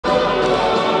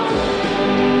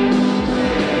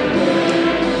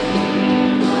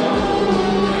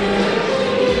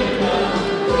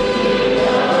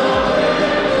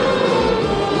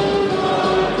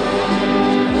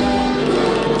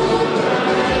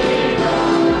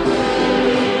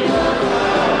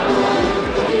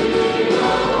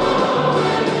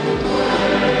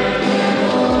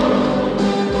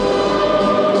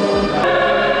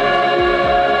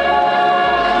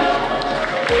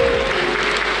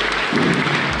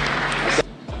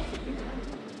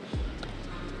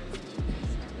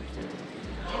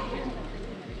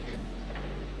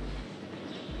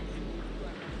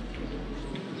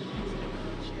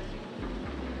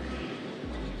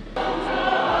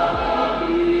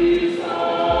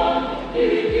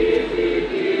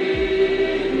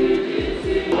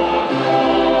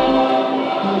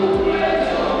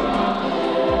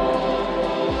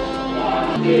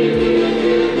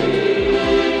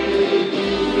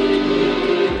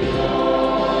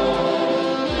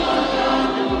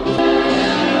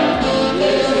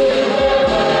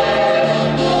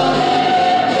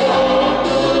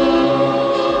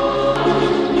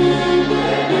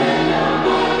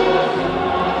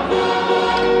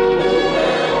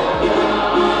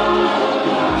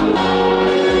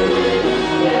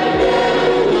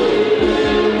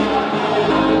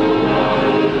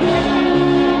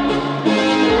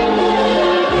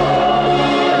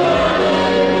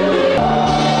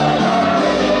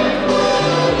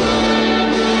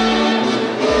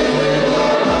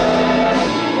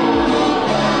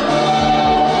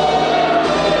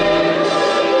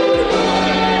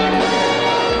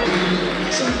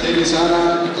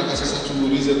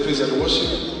tutulize praise and worship,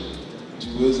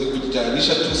 tuweze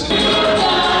kujitayarisha tu.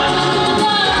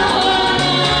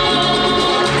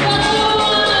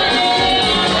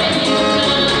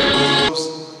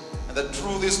 And the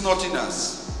truth is not in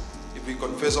us. If we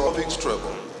confess our big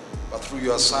struggle, but through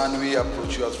your Son we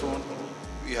approach your throne,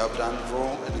 we have done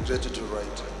wrong and regret to do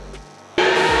right.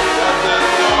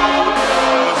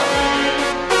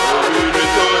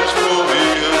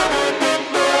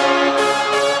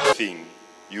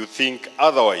 You think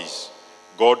otherwise,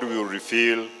 God will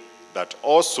reveal that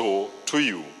also to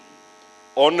you.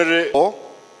 Only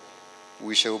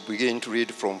we shall begin to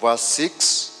read from verse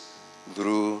 6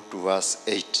 through to verse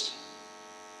 8.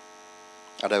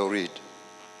 And I will read.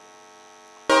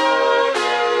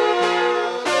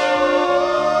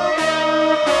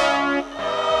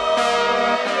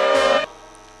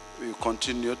 We will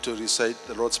continue to recite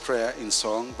the Lord's Prayer in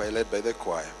song led by the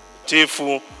choir.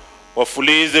 Tifu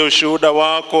wafulize ushuhuda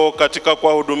wako katika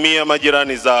kuwahudumia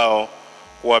majirani zao,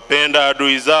 kuwapenda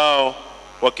adui zao,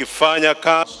 wakifanya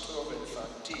kazi.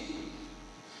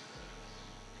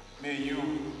 May you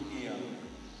here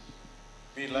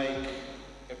be like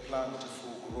a plant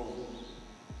full grown.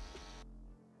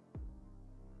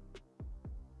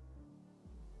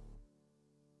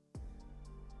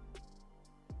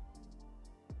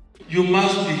 You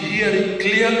must be hearing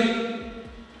clearly.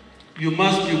 You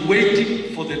must be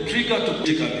waiting for the trigger to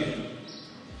trigger,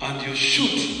 and you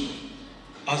shoot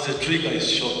as the trigger is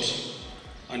shot,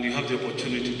 and you have the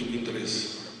opportunity to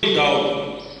interest.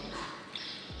 Down.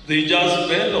 They just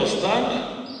bend or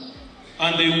stand,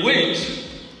 and they wait,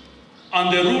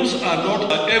 and the rules are not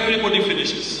that everybody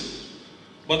finishes,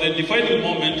 but the defining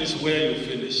moment is where you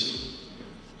finish.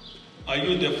 Are you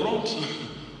in the front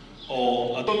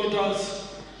or at meters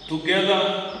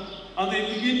together? And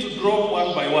they begin to drop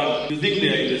one by one. You think they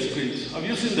are in the sprint. Have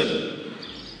you seen them?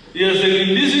 Yes, they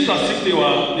release it as if they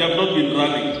have not been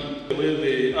running. The way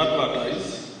they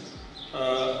advertise,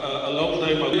 a long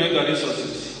time ago, mega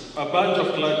resources, a bunch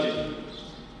of clergy,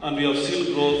 and we have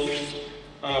seen growth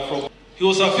from. He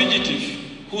was a fugitive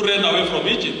who ran away from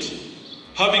Egypt,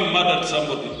 having murdered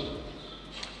somebody.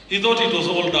 He thought it was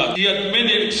all done. He had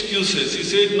many excuses. He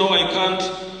said, no, I can't,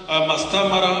 I'm a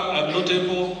stammerer, I'm not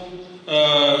able.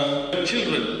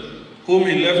 Children whom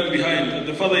he left behind. And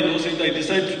the father-in-law said, I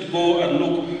decided to go and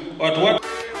look at what.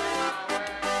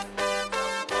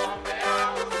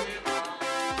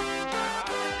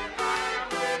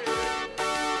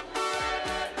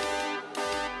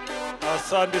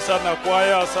 Asante sana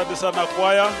kwaya, asante sana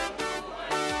kwaya.